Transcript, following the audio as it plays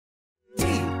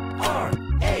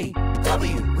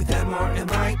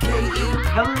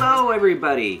Hello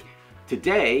everybody!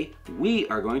 Today we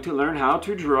are going to learn how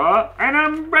to draw an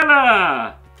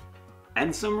umbrella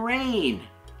and some rain.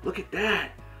 Look at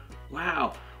that!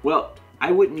 Wow! Well,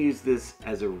 I wouldn't use this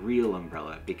as a real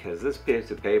umbrella because this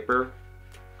piece of paper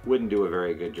wouldn't do a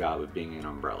very good job of being an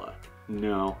umbrella.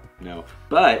 No.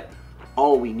 But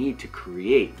all we need to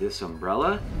create this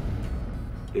umbrella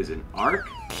is an arc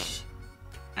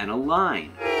and a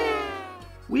line.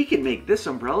 We can make this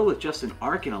umbrella with just an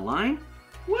arc and a line?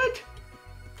 What?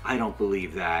 I don't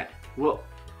believe that. Well,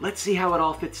 let's see how it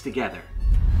all fits together.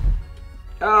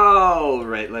 All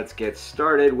right, let's get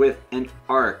started with an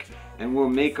arc. And we'll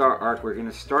make our arc. We're going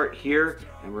to start here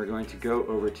and we're going to go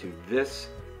over to this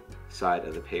side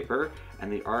of the paper.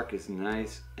 And the arc is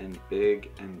nice and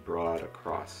big and broad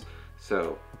across.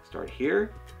 So start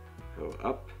here, go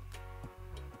up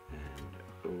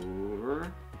and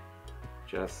over,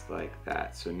 just like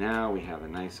that. So now we have a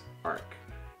nice arc.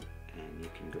 And you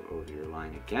can go over your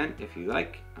line again if you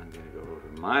like. I'm going to go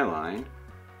over my line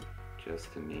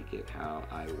just to make it how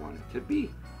I want it to be.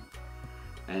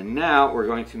 And now we're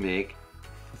going to make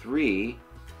 3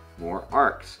 more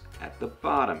arcs at the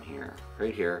bottom here,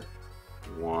 right here.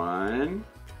 1,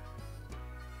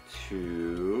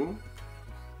 2,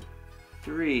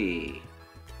 3.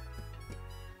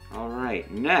 All right,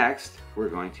 next we're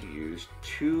going to use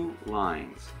 2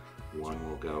 lines. One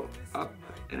will go up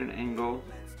at an angle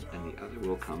and the other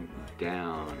will come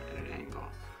down at an angle.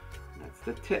 And that's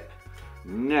the tip.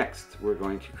 Next, we're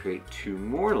going to create 2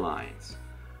 more lines.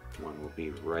 One will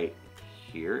be right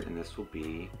here, and this will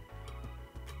be,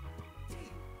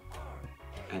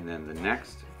 and then the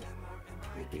next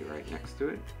will be right next to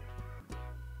it.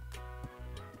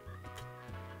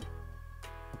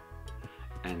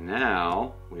 And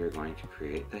now we are going to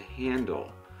create the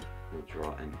handle. We'll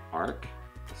draw an arc,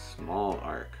 a small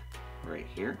arc right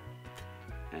here.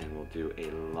 And we'll do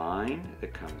a line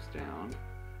that comes down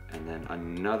and then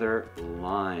another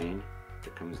line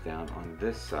that comes down on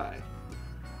this side.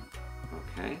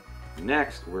 Okay,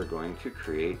 next we're going to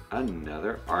create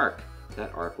another arc.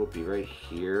 That arc will be right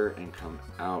here and come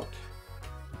out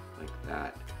like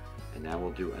that. And now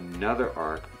we'll do another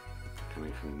arc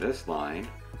coming from this line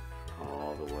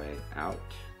all the way out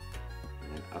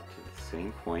and then up to the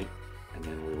same point, and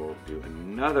then we will do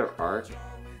another arc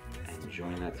and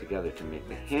join that together to make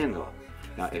the handle.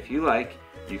 Now if you like,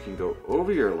 you can go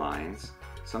over your lines.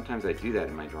 Sometimes I do that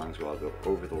in my drawings where I'll go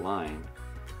over the line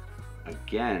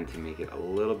again to make it a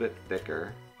little bit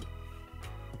thicker,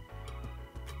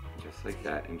 just like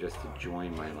that, and just to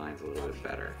join my lines a little bit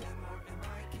better.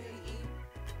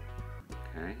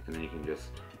 Okay, and then you can just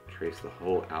trace the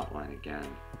whole outline again,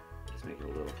 just make it a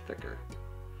little thicker.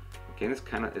 Okay, and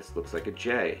this looks like a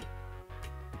J,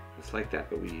 just like that,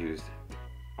 but we used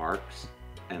arcs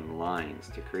and lines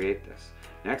to create this.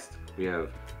 Next, we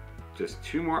have just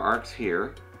 2 more arcs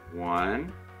here.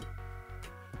 1,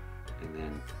 and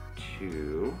then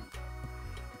 2,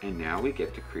 and now we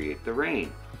get to create the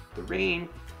rain. The rain,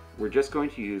 we're just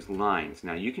going to use lines.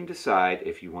 Now you can decide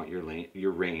if you want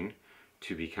your rain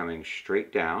to be coming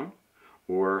straight down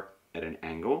or at an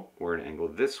angle or an angle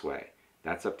this way.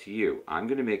 That's up to you. I'm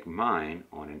going to make mine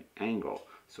on an angle.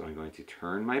 So I'm going to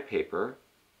turn my paper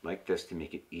like this to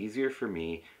make it easier for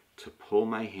me to pull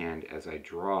my hand as I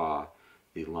draw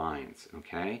the lines,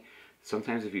 okay?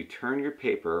 Sometimes if you turn your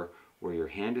paper where your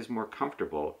hand is more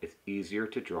comfortable, it's easier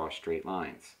to draw straight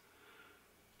lines.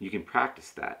 You can practice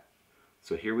that.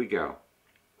 So here we go.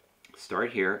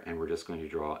 Start here and we're just going to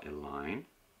draw a line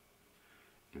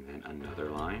and then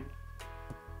another line,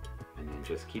 and then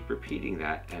just keep repeating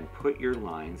that and put your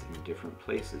lines in different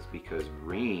places because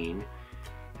rain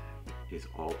is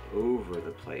all over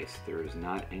the place. There is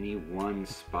not any one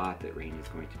spot that rain is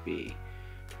going to be.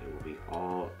 It will be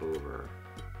all over.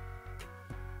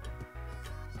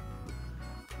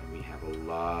 And we have a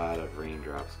lot of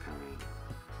raindrops coming.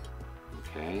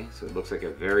 Okay, so it looks like a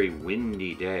very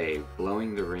windy day,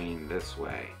 blowing the rain this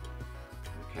way.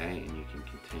 Okay, and you can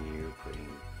continue putting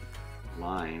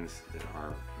lines that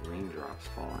are raindrops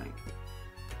falling.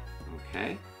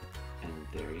 Okay, and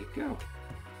there you go.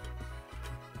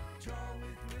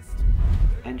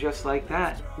 And just like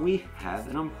that, we have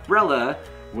an umbrella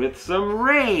with some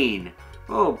rain.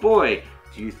 Oh boy,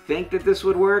 do you think that this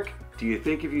would work? Do you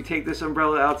think if you take this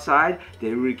umbrella outside, that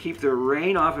it would keep the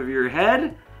rain off of your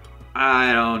head?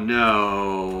 I don't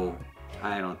know.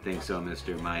 I don't think so,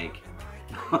 Mr. Mike.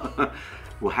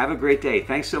 Well, have a great day.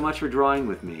 Thanks so much for drawing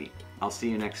with me. I'll see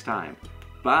you next time.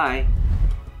 Bye.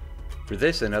 For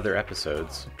this and other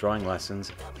episodes, drawing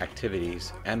lessons,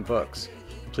 activities, and books,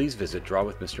 please visit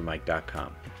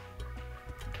drawwithmrmike.com.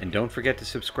 And don't forget to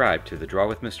subscribe to the Draw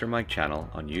with Mr. Mike channel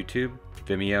on YouTube,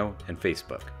 Vimeo, and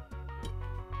Facebook.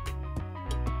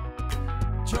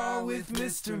 Draw with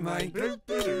Mr. Mike.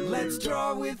 Let's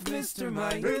draw with Mr.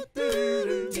 Mike.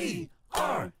 D-R-A-W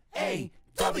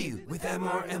with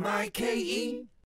M-R-M-I-K-E.